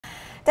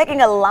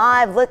Taking a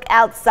live look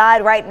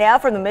outside right now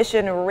from the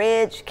Mission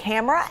Ridge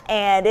camera,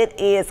 and it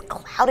is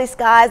cloudy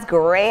skies,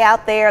 gray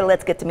out there.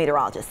 Let's get to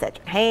meteorologist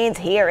Cedric Haynes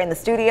here in the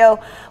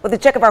studio with a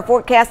check of our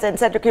forecast. And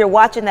Cedric, you're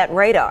watching that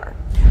radar.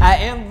 I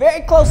am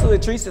very close to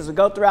Latrice as we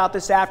go throughout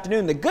this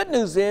afternoon. The good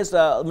news is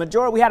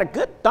we had a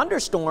good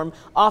thunderstorm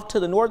off to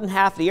the northern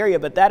half of the area,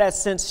 but that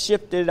has since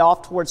shifted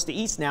off towards the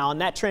east now, and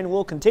that trend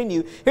will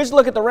continue. Here's a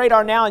look at the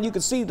radar now, and you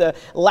can see the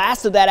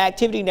last of that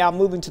activity now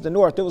moving to the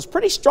north. It was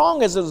pretty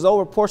strong as it was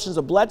over portions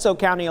of Bledsoe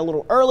County a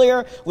little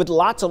earlier with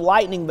lots of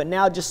lightning, but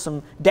now just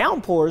some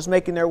downpours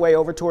making their way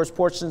over towards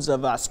portions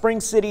of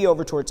Spring City,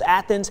 over towards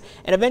Athens,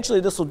 and eventually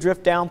this will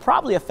drift down,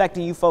 probably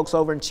affecting you folks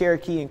over in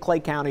Cherokee and Clay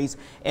counties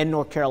in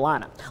North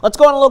Carolina. Let's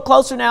go in a little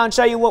closer now and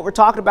show you what we're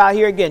talking about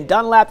here. Again,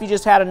 Dunlap, you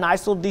just had a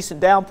nice little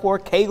decent downpour.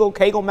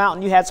 Cagle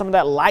Mountain, you had some of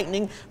that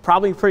lightning,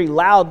 probably pretty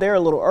loud there a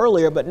little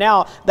earlier, but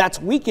now that's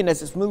weakened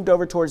as it's moved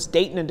over towards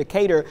Dayton and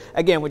Decatur,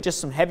 again, with just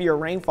some heavier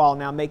rainfall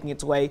now making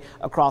its way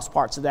across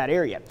parts of that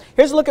area.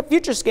 Here's a look at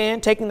Future Scan,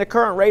 taking the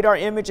current radar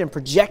image and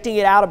projecting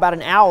it out about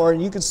an hour,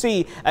 and you can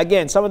see,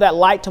 again, some of that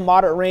light to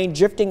moderate rain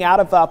drifting out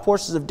of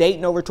portions of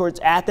Dayton over towards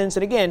Athens,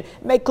 and again,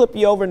 it may clip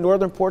you over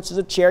northern portions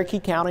of Cherokee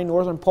County,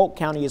 northern Polk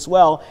County as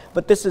well,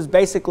 but this is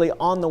basically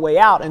on the way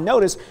out, and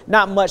notice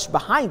not much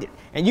behind it.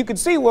 And you can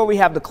see where we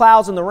have the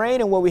clouds and the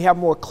rain and where we have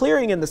more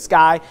clearing in the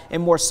sky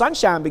and more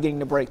sunshine beginning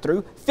to break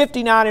through.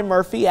 59 in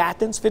Murphy,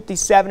 Athens,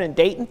 57 in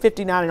Dayton,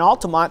 59 in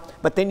Altamont,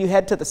 but then you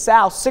head to the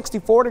south,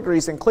 64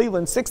 degrees in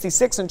Cleveland,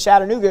 66 in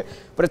Chattanooga,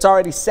 but it's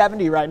already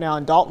 70 right now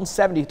in Dalton,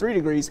 73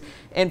 degrees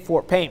in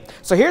Fort Payne.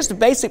 So here's the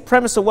basic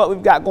premise of what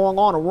we've got going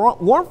on. A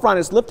warm front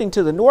is lifting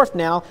to the north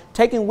now,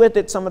 taking with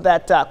it some of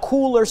that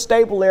cooler,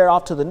 stable air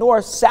off to the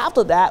north. South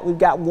of that, we've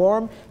got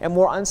warm and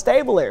more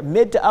unstable air,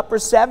 mid to upper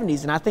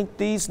 70s, and I think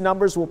these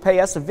numbers will pay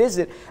us a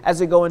visit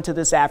as we go into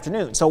this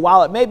afternoon. So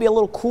while it may be a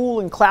little cool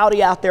and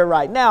cloudy out there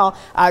right now,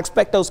 I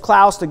expect those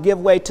clouds to give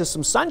way to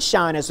some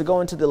sunshine as we go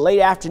into the late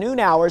afternoon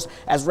hours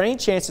as rain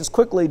chances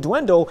quickly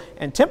dwindle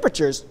and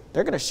temperatures,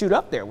 they're going to shoot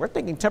up there. We're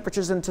thinking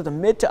temperatures into the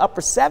mid to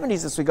upper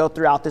 70s as we go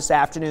throughout this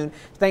afternoon,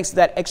 thanks to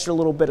that extra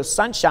little bit of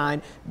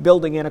sunshine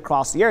building in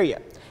across the area.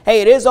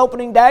 Hey, it is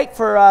opening day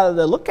for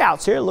the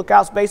Lookouts here.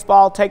 Lookouts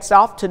baseball takes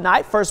off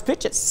tonight. First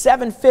pitch at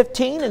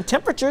 7:15, and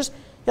temperatures,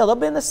 they'll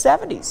be in the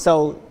 70s.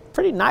 So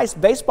pretty nice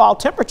baseball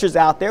temperatures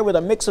out there with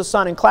a mix of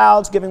sun and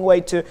clouds giving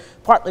way to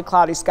partly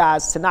cloudy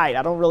skies tonight.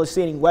 I don't really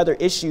see any weather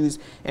issues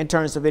in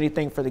terms of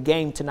anything for the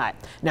game tonight.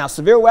 Now,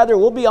 severe weather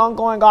will be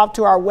ongoing off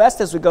to our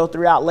west as we go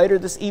throughout later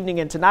this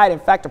evening and tonight. In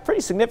fact, a pretty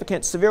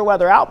significant severe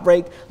weather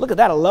outbreak. Look at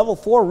that, a level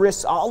 4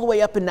 risk all the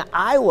way up into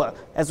Iowa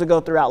as we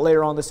go throughout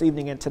later on this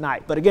evening and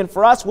tonight. But again,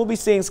 for us, we'll be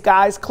seeing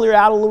skies clear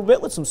out a little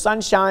bit with some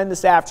sunshine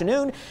this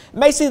afternoon.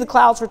 May see the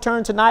clouds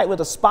return tonight with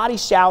a spotty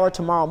shower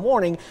tomorrow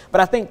morning, but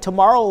I think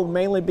tomorrow will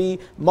mainly be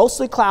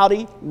mostly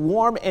cloudy,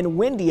 warm, and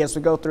windy as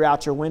we go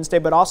throughout your Wednesday,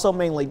 but also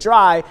mainly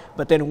dry.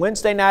 But then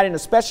Wednesday night and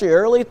especially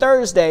early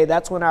Thursday,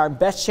 that's when our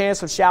best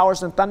chance of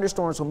showers and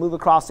thunderstorms will move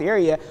across the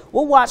area.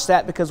 We'll watch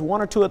that because one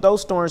or two of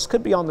those storms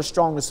could be on the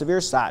strong to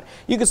severe side.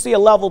 You can see a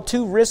level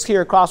 2 risk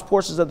here across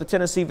portions of the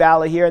Tennessee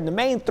Valley here, and the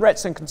main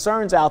threats and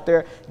concerns out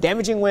there,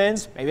 damaging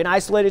winds, maybe an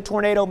isolated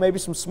tornado, maybe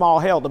some small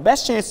hail. The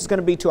best chance is going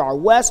to be to our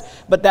west,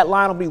 but that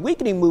line will be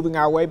weakening moving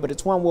our way, but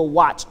it's one we'll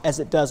watch as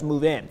it does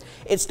move in.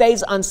 It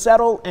stays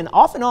unsettled and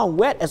off and on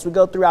wet as we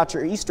go throughout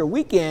your Easter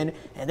weekend,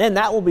 and then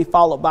that will be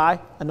followed by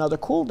another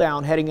cool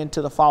down heading into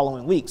the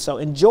following week. So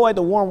enjoy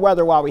the warm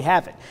weather while we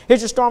have it.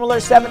 Here's your Storm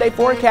Alert 7-day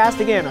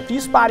forecast. Again, a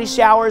few spotty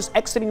showers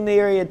exiting the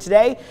area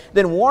today,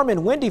 then warm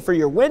and windy for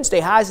your Wednesday,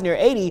 highs near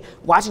 80,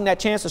 watching that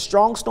chance of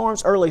strong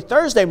storms early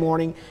Thursday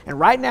morning, and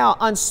right now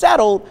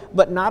unsettled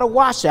but not a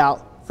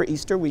washout for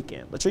Easter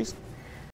weekend. Latrice?